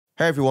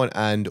Hey everyone,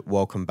 and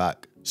welcome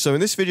back. So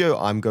in this video,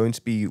 I'm going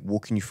to be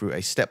walking you through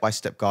a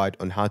step-by-step guide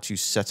on how to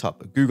set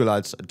up Google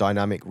Ads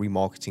Dynamic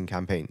Remarketing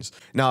campaigns.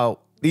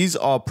 Now, these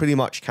are pretty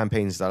much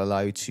campaigns that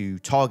allow you to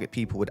target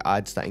people with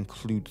ads that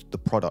include the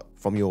product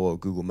from your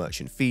Google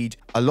merchant feed.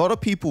 A lot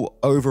of people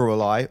over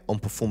rely on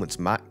Performance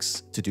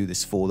Max to do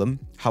this for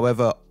them.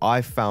 However,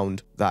 I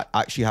found that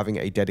actually having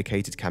a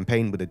dedicated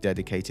campaign with a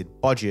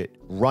dedicated budget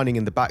running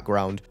in the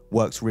background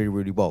works really,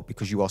 really well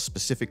because you are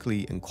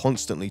specifically and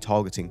constantly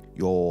targeting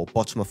your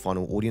bottom of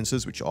funnel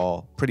audiences, which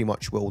are pretty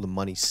much where all the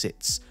money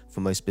sits for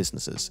most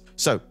businesses.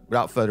 So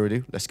without further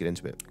ado, let's get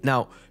into it.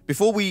 Now,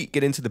 before we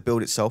get into the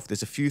build itself,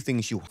 there's a few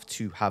things you have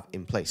to have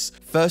in place.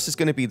 First is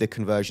going to be the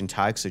conversion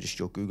tag. So just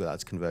your Google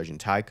Ads conversion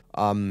tag.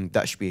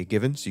 That should be a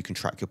given so you can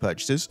track your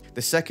purchases.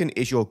 The second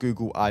is your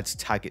Google Ads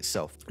tag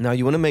itself. Now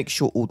you want to make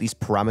sure all these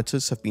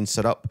parameters have been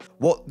set up.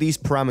 What these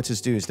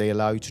parameters do is they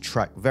allow you to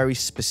track very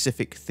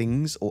specific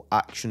things or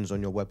actions on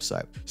your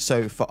website.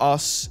 So for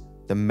us,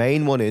 the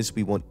main one is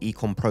we want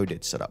Ecom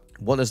Prodid set up.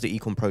 What does the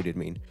Ecom Prodid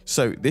mean?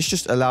 So this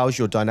just allows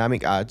your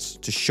dynamic ads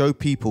to show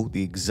people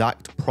the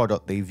exact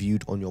product they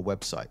viewed on your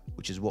website,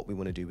 which is what we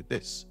want to do with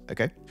this,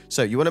 okay?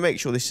 So you want to make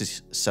sure this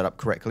is set up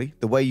correctly.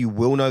 The way you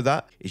will know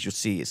that is you'll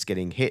see it's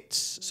getting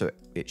hits. So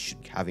it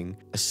should be having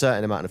a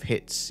certain amount of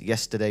hits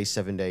yesterday,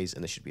 7 days,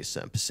 and there should be a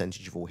certain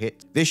percentage of all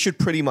hits. This should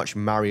pretty much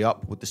marry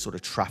up with the sort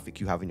of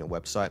traffic you have in your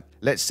website.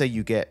 Let's say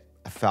you get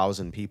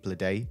 1,000 people a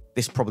day.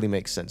 This probably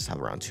makes sense to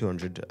have around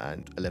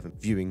 211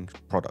 viewing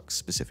products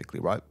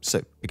specifically, right?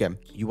 So again,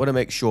 you want to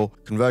make sure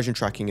conversion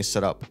tracking is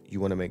set up. You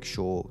want to make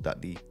sure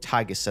that the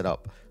tag is set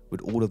up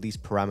with all of these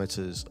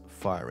parameters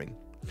firing.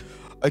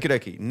 Okie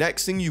dokie.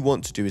 Next thing you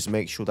want to do is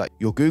make sure that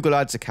your Google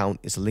Ads account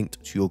is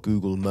linked to your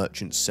Google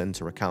Merchant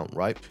Center account,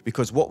 right?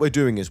 Because what we're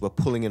doing is we're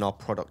pulling in our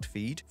product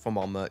feed from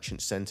our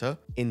Merchant Center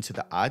into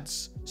the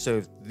ads. So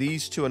if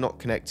these two are not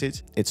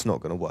connected, it's not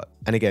going to work.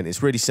 And again,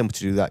 it's really simple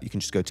to do that. You can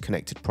just go to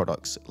connected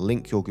products,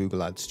 link your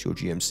Google Ads to your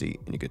GMC,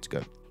 and you're good to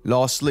go.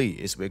 Lastly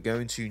is we're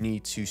going to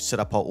need to set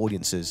up our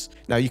audiences.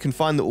 Now you can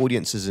find the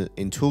audiences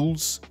in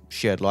tools,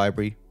 shared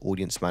library,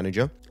 audience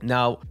manager.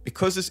 Now,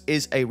 because this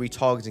is a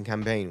retargeting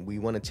campaign, we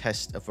want to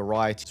test a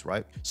variety,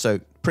 right? So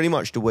pretty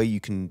much the way you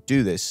can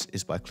do this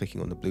is by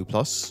clicking on the blue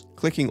plus,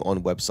 clicking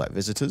on website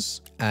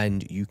visitors,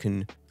 and you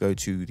can go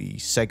to the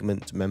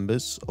segment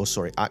members,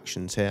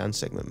 actions here and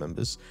segment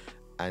members,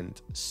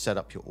 and set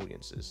up your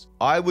audiences.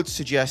 I would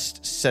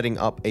suggest setting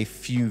up a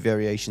few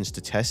variations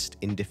to test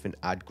in different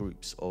ad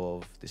groups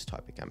of this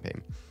type of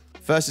campaign.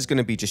 First is going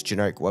to be just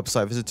generic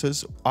website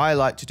visitors. I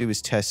like to do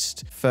is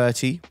test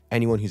 30,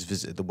 anyone who's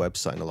visited the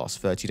website in the last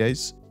 30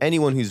 days,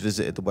 anyone who's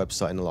visited the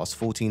website in the last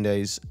 14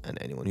 days, and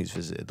anyone who's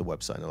visited the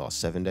website in the last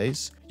 7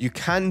 days. You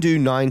can do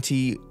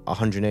 90,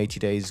 180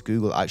 days.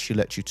 Google actually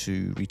lets you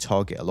to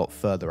retarget a lot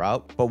further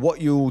out. But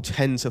what you'll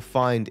tend to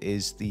find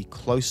is the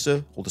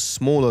closer or the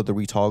smaller the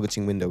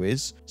retargeting window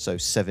is, so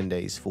 7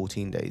 days,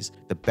 14 days,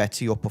 the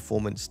better your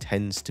performance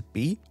tends to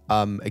be.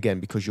 Again,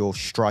 because you're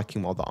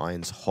striking while the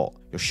iron's hot.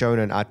 You're showing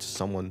an ad to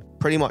someone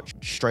pretty much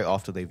straight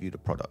after they view the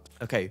product.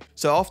 Okay,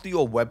 so after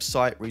your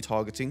website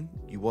retargeting,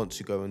 you want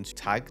to go into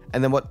tag.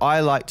 And then what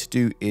I like to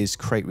do is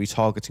create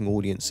retargeting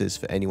audiences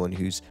for anyone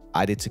who's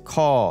added to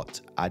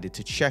cart, added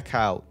to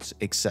checkout,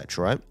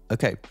 etc. Right?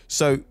 Okay,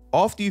 so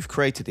after you've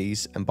created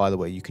these, and by the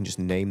way, you can just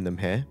name them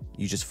here.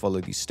 You just follow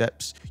these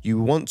steps.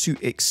 You want to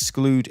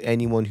exclude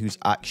anyone who's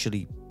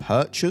actually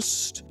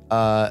purchased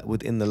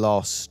within the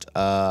last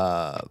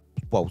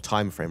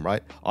time frame,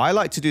 right? I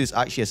like to do this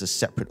actually as a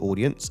separate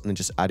audience and then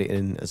just add it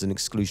in as an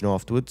exclusion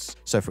afterwards.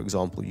 So for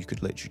example, you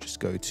could literally just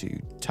go to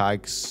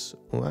tags,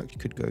 or you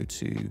could go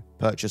to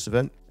purchase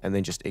event and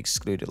then just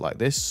exclude it like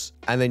this.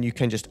 And then you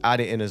can just add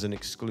it in as an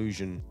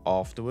exclusion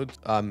afterwards.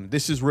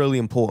 This is really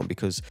important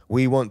because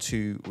we want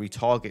to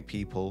retarget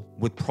people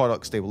with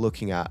products they were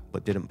looking at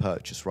but didn't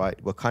purchase, right?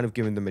 We're kind of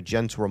giving them a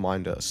gentle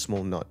reminder, a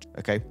small nudge,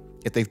 okay?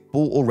 If they've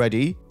bought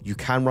already, you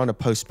can run a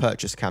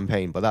post-purchase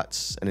campaign, but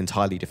that's an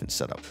entirely different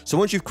setup. So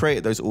once you've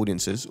created those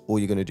audiences, all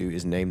you're going to do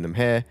is name them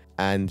here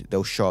and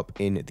they'll show up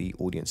in the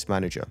audience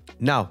manager.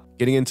 Now,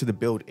 getting into the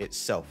build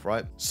itself,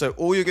 right? So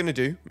all you're going to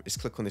do is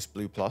click on this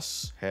blue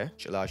plus here,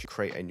 which allows you to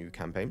create a new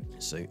campaign.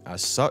 So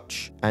as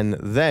such, and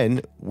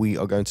then we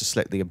are going to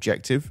select the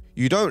objective.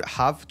 You don't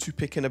have to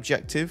pick an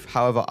objective.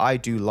 However, I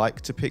do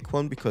like to pick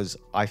one because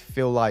I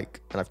feel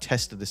like, and I've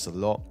tested this a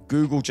lot,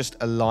 Google just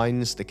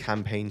aligns the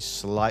campaign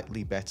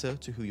slightly better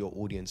to who your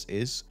audience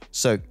is.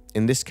 So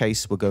in this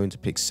case, we're going to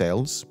pick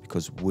sales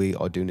because we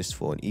are doing this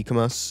for an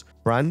e-commerce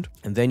brand.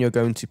 And then you're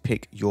going to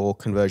pick your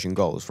conversion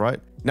goals, right?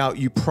 Now,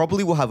 you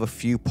probably will have a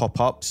few pop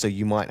up. So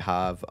you might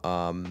have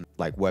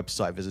like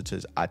website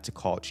visitors, add to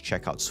cart,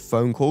 checkouts,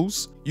 phone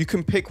calls. You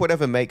can pick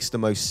whatever makes the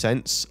most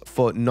sense.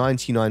 For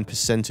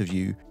 99% of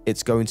you,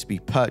 it's going to be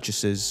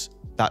purchases.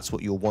 That's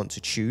what you'll want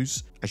to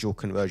choose as your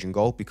conversion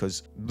goal,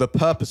 because the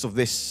purpose of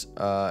this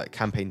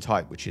campaign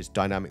type, which is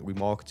dynamic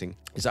remarketing,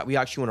 is that we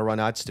actually want to run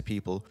ads to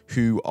people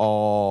who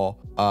are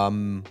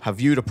have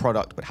viewed a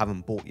product but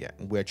haven't bought yet,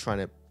 and we're trying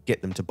to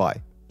get them to buy.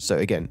 So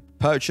again,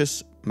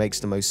 purchase, makes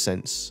the most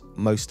sense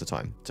most of the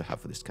time to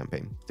have for this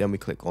campaign. Then we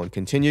click on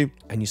continue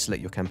and you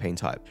select your campaign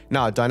type.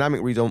 Now,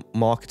 dynamic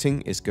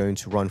remarketing is going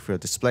to run through a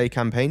display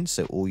campaign.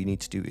 So all you need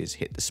to do is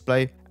hit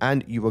display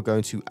and you are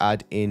going to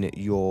add in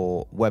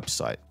your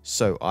website.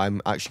 So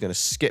I'm actually going to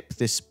skip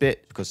this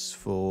bit because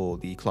for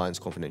the client's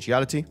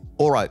confidentiality.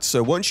 All right.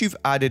 So once you've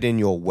added in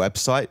your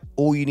website,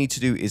 all you need to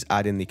do is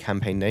add in the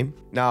campaign name.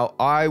 Now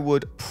I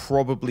would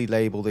probably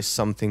label this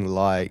something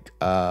like,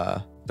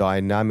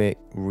 dynamic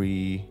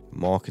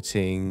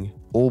remarketing,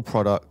 all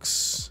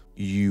products,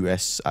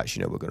 US.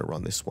 Actually, no, we're going to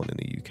run this one in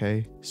the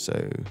UK.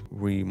 So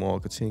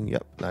remarketing.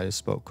 Yep, that is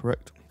spelled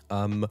correct.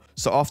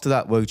 So after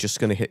that, we're just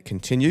going to hit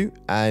continue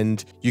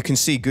and you can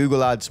see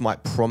Google Ads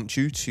might prompt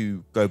you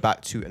to go back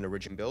to an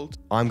origin build.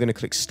 I'm going to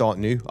click start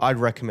new. I'd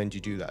recommend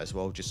you do that as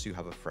well, just so you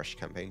have a fresh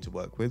campaign to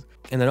work with.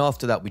 And then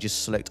after that, we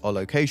just select our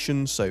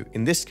location. So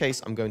in this case,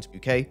 I'm going to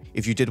UK.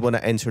 If you did want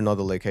to enter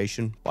another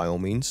location, by all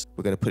means,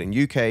 we're going to put in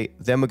UK,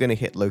 then we're going to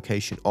hit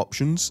location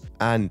options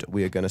and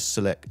we are going to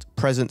select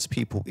presence,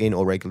 people in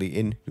or regularly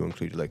in, you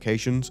include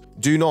locations.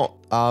 Do not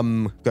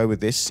go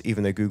with this,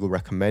 even though Google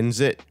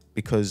recommends it,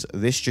 because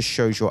this just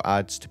shows your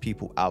ads to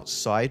people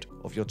outside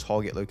of your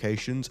target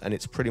locations and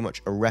it's pretty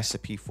much a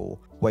recipe for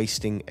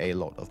wasting a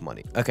lot of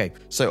money. Okay,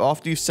 so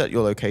after you've set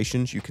your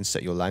locations, you can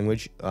set your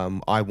language.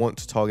 I want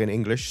to target in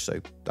English, so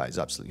that is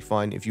absolutely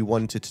fine. If you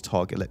wanted to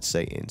target, let's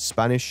say in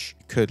Spanish,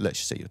 you could, let's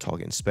just say you're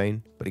targeting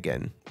Spain. But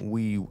again,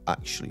 we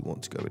actually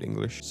want to go with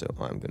English, so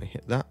I'm going to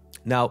hit that.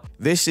 Now,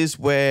 this is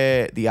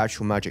where the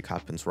actual magic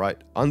happens, right?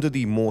 Under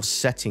the more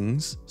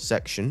settings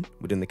section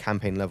within the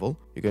campaign level,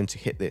 you're going to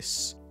hit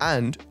this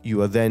and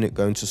you are then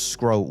going to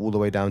scroll all the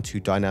way down to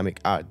dynamic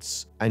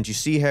ads. And you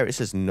see here, it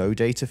says no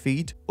data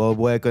feed. Well,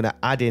 we're going to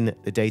add in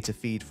the data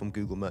feed from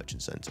Google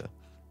Merchant Center.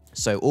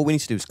 So all we need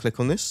to do is click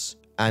on this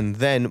and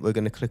then we're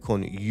going to click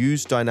on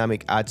use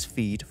dynamic ads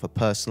feed for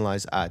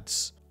personalized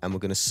ads. And we're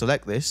going to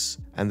select this.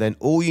 And then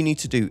all you need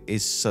to do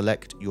is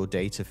select your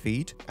data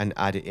feed and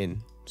add it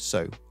in.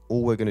 So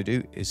all we're going to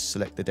do is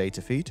select the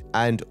data feed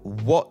and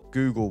what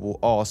Google will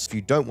ask if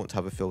you don't want to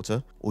have a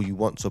filter or you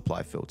want to apply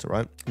a filter,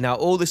 right? Now,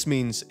 all this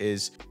means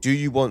is, do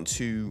you want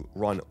to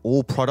run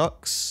all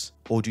products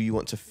or do you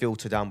want to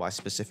filter down by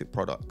specific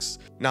products?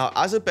 Now,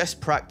 as a best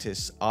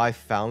practice, I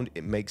found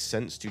it makes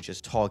sense to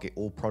just target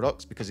all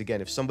products because again,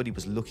 if somebody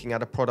was looking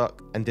at a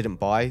product and didn't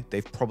buy,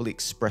 they've probably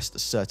expressed a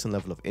certain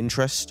level of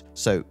interest.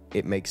 So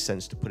it makes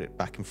sense to put it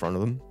back in front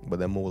of them where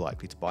they're more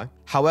likely to buy.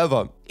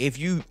 However, if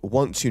you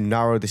want to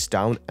narrow this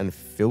down and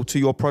filter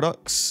your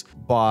products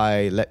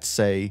by, let's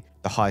say,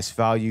 the highest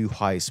value,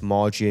 highest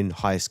margin,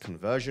 highest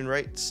conversion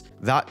rates,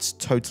 that's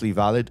totally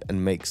valid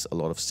and makes a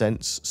lot of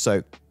sense.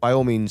 So by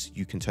all means,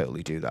 you can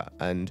totally do that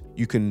and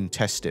you can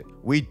test it.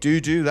 We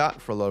do that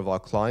for a lot of our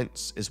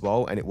clients as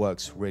well, and it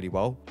works really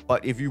well.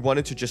 But if you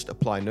wanted to just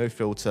apply no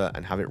filter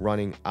and have it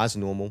running as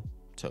normal,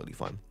 totally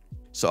fine.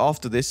 So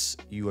after this,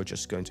 you are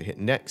just going to hit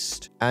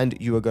next and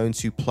you are going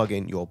to plug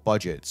in your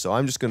budget. So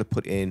I'm just going to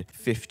put in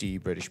 50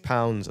 British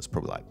pounds. That's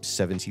probably like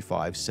 70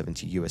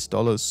 US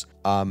dollars.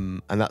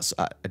 And that's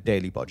a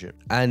daily budget.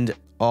 And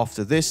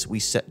after this, we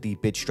set the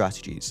bid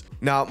strategies.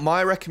 Now,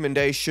 my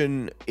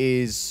recommendation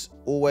is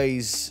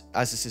always,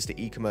 as this is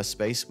the e-commerce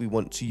space, we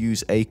want to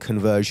use a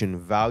conversion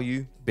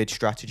value bid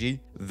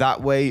strategy.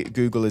 That way,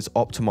 Google is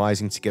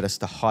optimizing to get us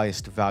the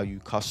highest value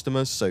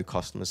customers. So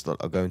customers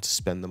that are going to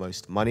spend the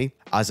most money,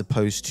 as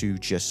opposed to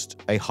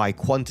just a high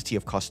quantity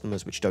of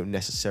customers, which don't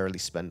necessarily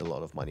spend a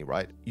lot of money,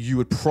 right? You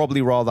would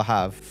probably rather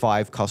have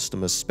 5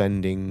 customers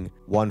spending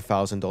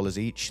 $1,000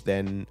 each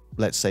than,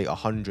 let's say,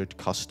 100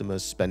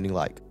 customers spending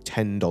like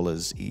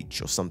 $10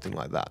 each or something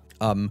like that.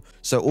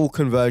 So all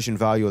conversion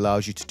value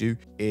allows you to do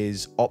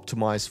is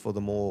optimize for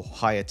the more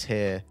higher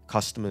tier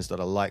customers that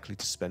are likely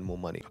to spend more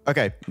money.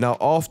 Okay, now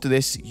after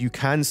this, you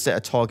can set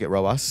a target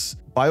ROAS.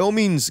 By all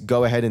means,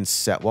 go ahead and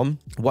set one.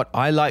 What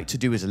I like to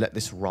do is let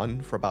this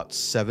run for about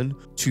 7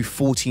 to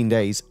 14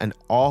 days. And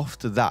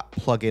after that,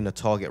 plug in a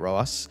target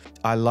ROAS.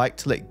 I like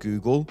to let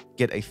Google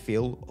get a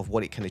feel of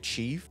what it can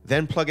achieve.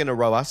 Then plug in a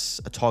ROAS,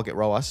 a target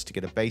ROAS to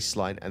get a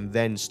baseline, and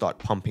then start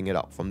pumping it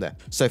up from there.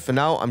 So for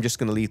now, I'm just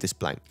going to leave this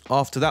blank.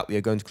 After that, we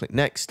are going to click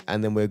next,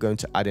 and then we're going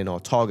to add in our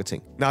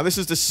targeting. Now, this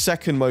is the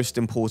second most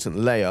important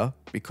layer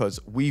because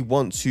we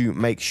want to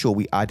make sure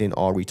we add in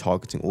our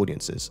retargeting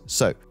audiences.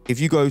 So if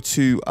you go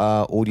to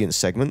audience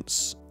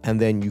segments and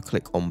then you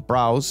click on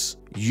browse,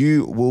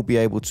 you will be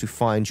able to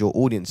find your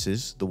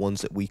audiences, the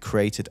ones that we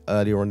created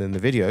earlier on in the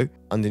video,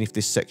 underneath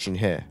this section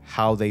here,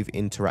 how they've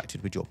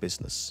interacted with your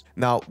business.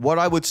 Now, what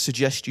I would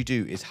suggest you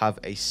do is have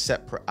a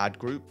separate ad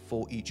group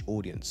for each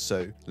audience.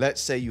 So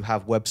let's say you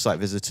have website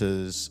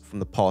visitors from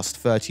the past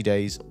 30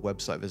 days,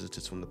 website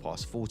visitors from the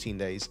past 14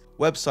 days,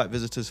 website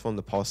visitors from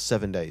the past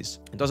 7 days.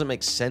 It doesn't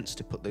make sense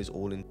to put those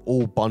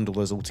all bundle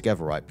those all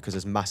together, right? Because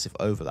there's massive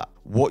overlap.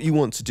 What you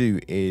want to do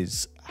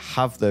is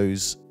have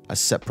those as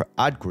separate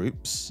ad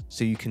groups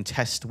so you can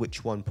test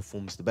which one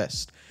performs the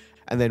best.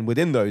 And then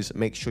within those,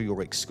 make sure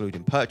you're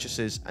excluding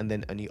purchases and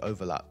then any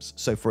overlaps.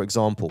 So for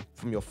example,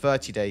 from your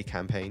 30-day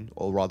campaign,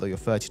 or rather your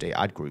 30-day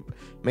ad group,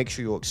 make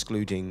sure you're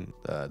excluding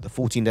the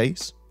 14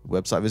 days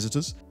website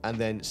visitors, and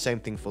then same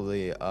thing for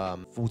the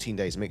 14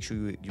 days. Make sure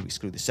you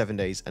exclude the 7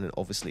 days, and then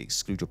obviously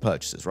exclude your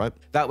purchases, right?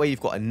 That way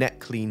you've got a net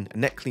clean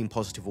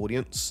positive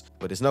audience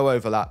where there's no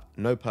overlap,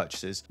 no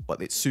purchases,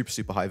 but it's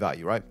super high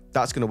value, right?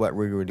 That's going to work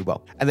really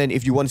well. And then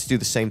if you wanted to do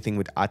the same thing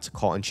with add to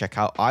cart and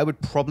checkout, I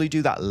would probably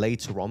do that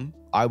later on.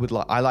 I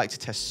like to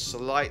test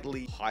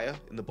slightly higher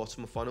in the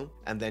bottom of funnel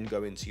and then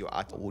go into your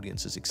ad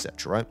audiences,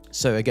 etc. Right?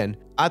 So again,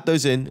 add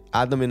those in,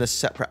 add them in a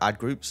separate ad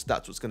groups.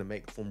 That's what's going to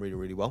make it perform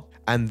really well.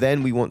 And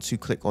then we want to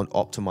click on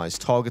optimize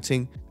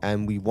targeting,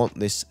 and we want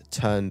this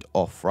turned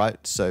off, right?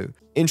 So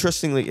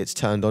interestingly, it's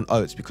turned on.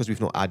 Oh, it's because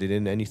we've not added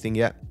in anything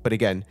yet. But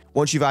again,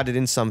 once you've added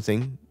in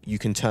something, you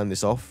can turn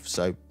this off.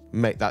 So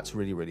that's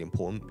really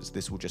important, because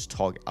this will just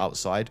target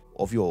outside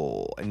of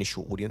your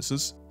initial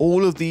audiences.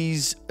 All of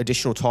these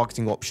additional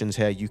targeting options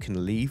here you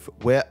can leave.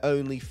 We're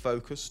only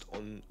focused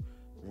on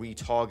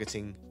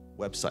retargeting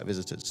website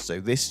visitors, so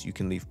this you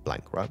can leave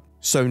blank, right?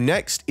 So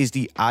next is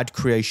the ad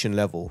creation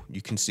level.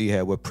 You can see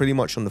here we're pretty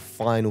much on the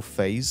final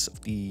phase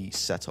of the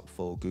setup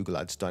for Google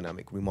Ads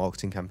Dynamic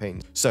Remarketing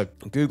campaigns. So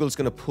Google's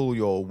going to pull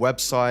your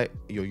website,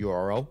 your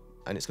URL,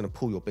 and it's going to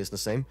pull your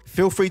business name.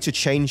 Feel free to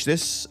change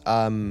this,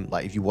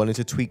 like if you wanted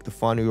to tweak the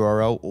final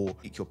URL or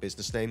tweak your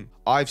business name.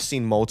 I've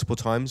seen multiple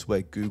times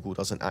where Google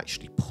doesn't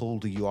actually pull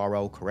the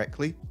URL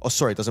correctly, or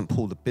sorry, doesn't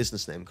pull the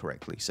business name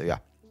correctly. So yeah.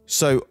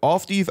 So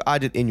after you've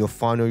added in your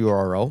final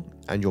URL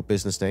and your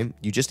business name,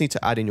 you just need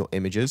to add in your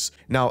images.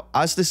 Now,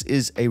 as this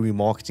is a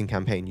remarketing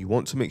campaign, you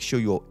want to make sure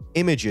your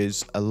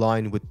images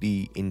align with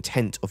the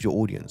intent of your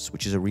audience,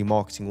 which is a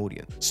remarketing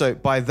audience. So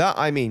by that,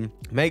 I mean,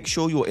 make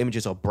sure your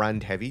images are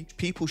brand heavy.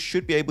 People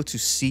should be able to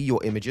see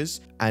your images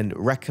and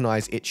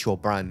recognize it's your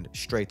brand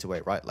straight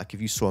away, right? Like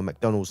if you saw a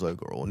McDonald's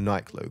logo or a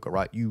Nike logo,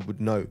 right? You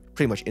would know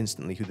pretty much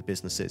instantly who the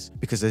business is,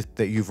 because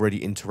that you've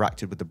already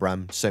interacted with the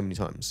brand so many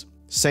times.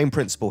 Same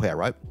principle here,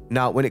 right?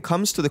 Now, when it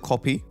comes to the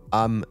copy,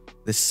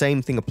 the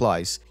same thing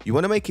applies. You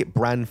want to make it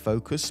brand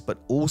focused, but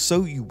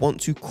also you want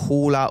to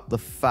call out the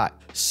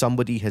fact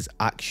somebody has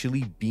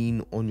actually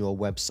been on your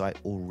website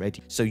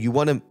already. So you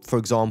want to, for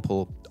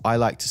example, I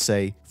like to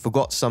say,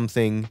 forgot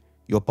something,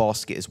 your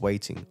basket is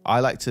waiting.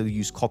 I like to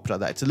use copy like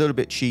that. It's a little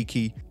bit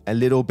cheeky, a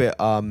little bit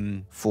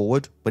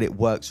forward, but it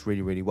works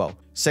really well.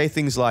 Say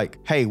things like,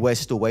 hey, we're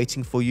still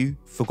waiting for you.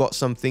 Forgot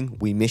something,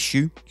 we miss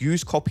you.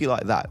 Use copy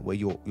like that, where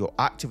you're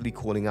actively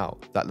calling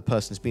out that the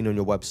person's been on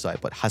your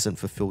website but hasn't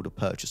fulfilled a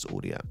purchase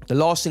order yet. The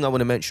last thing I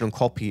want to mention on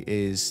copy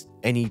is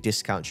any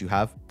discounts you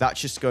have. That's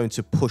just going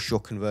to push your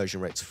conversion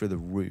rates through the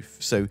roof.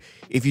 So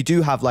if you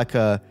do have like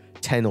a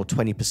 10 or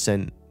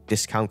 20%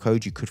 discount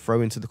code you could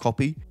throw into the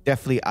copy,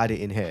 definitely add it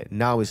in here.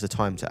 Now is the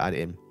time to add it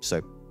in.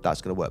 So that's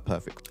going to work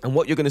perfect. And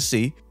what you're going to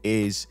see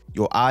is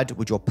your ad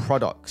with your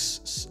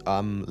products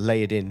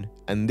layered in.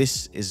 And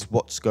this is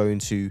what's going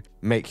to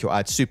make your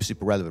ad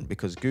super relevant,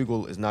 because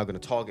Google is now going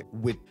to target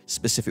with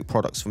specific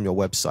products from your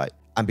website.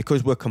 And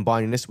because we're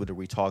combining this with a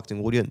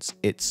retargeting audience,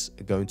 it's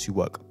going to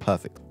work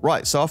perfect.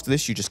 Right, so after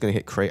this, you're just going to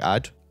hit create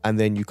ad, and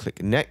then you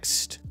click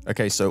next.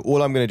 Okay, so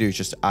all I'm going to do is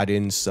just add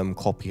in some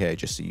copy here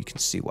just so you can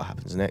see what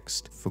happens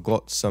next.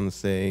 Forgot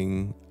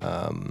something,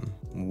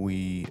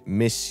 we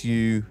miss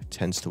you,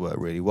 tends to work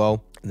really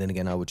well. And then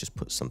again, I would just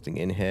put something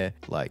in here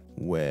like,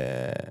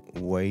 we're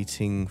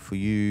waiting for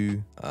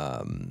you,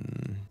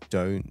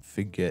 don't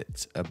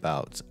forget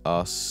about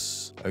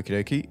us.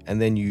 Okie dokie.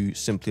 And then you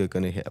simply are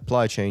going to hit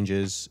apply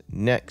changes,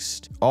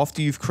 next.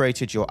 After you've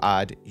created your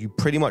ad, you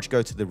pretty much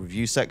go to the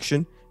review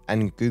section,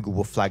 and Google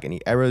will flag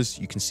any errors.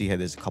 You can see here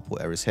there's a couple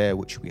errors here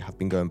which we have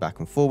been going back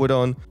and forward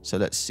on. So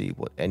let's see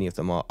what any of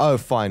them are. Oh,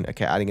 fine.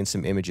 Okay, adding in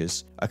some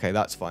images. Okay,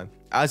 that's fine.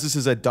 As this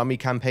is a dummy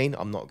campaign,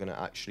 I'm not going to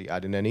actually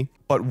add in any.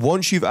 But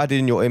once you've added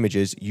in your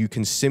images, you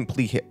can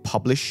simply hit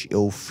publish.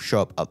 It'll show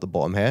up at the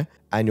bottom here,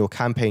 and your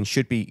campaign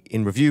should be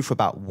in review for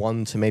about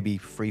 1 to maybe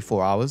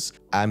 3-4 hours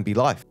and be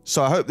live.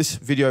 So I hope this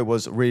video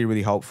was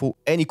really helpful.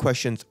 Any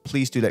questions,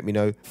 please do let me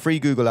know. Free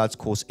Google Ads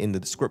course in the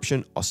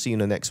description. I'll see you in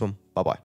the next one. Bye-bye.